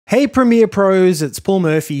Hey Premiere Pros, it's Paul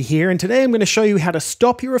Murphy here, and today I'm going to show you how to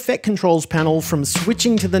stop your effect controls panel from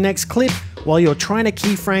switching to the next clip while you're trying to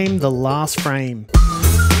keyframe the last frame.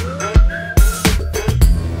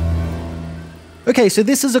 Okay, so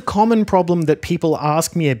this is a common problem that people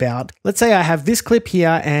ask me about. Let's say I have this clip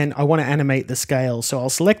here and I want to animate the scale. So I'll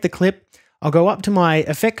select the clip, I'll go up to my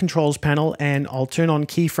effect controls panel and I'll turn on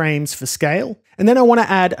keyframes for scale. And then I want to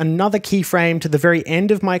add another keyframe to the very end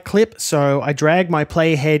of my clip. So I drag my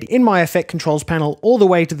playhead in my effect controls panel all the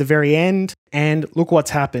way to the very end. And look what's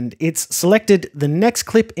happened. It's selected the next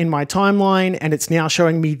clip in my timeline and it's now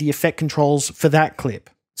showing me the effect controls for that clip.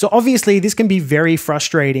 So obviously this can be very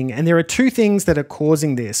frustrating, and there are two things that are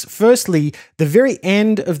causing this. Firstly, the very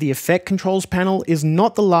end of the effect controls panel is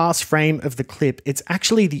not the last frame of the clip, it's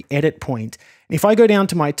actually the edit point. If I go down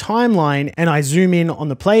to my timeline and I zoom in on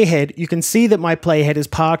the playhead, you can see that my playhead is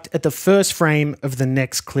parked at the first frame of the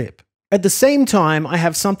next clip. At the same time, I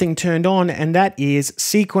have something turned on, and that is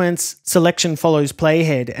sequence selection follows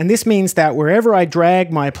playhead. And this means that wherever I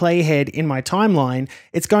drag my playhead in my timeline,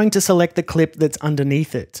 it's going to select the clip that's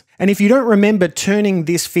underneath it. And if you don't remember turning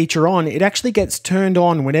this feature on, it actually gets turned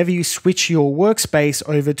on whenever you switch your workspace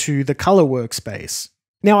over to the color workspace.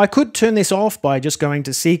 Now I could turn this off by just going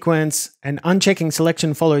to sequence and unchecking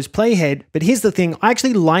selection follows playhead, but here's the thing, I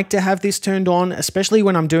actually like to have this turned on, especially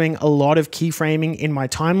when I'm doing a lot of keyframing in my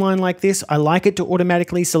timeline like this. I like it to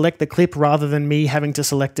automatically select the clip rather than me having to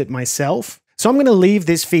select it myself. So I'm going to leave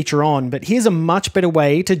this feature on, but here's a much better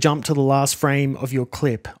way to jump to the last frame of your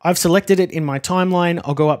clip. I've selected it in my timeline,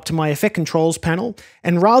 I'll go up to my effect controls panel,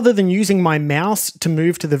 and rather than using my mouse to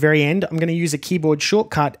move to the very end, I'm going to use a keyboard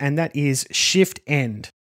shortcut, and that is Shift End.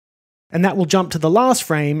 And that will jump to the last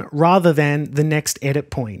frame rather than the next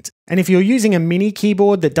edit point. And if you're using a mini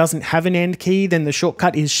keyboard that doesn't have an end key, then the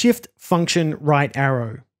shortcut is Shift Function Right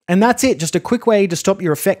Arrow. And that's it, just a quick way to stop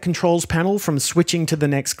your effect controls panel from switching to the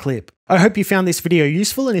next clip. I hope you found this video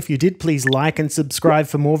useful, and if you did, please like and subscribe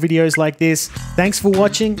for more videos like this. Thanks for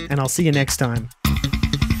watching, and I'll see you next time.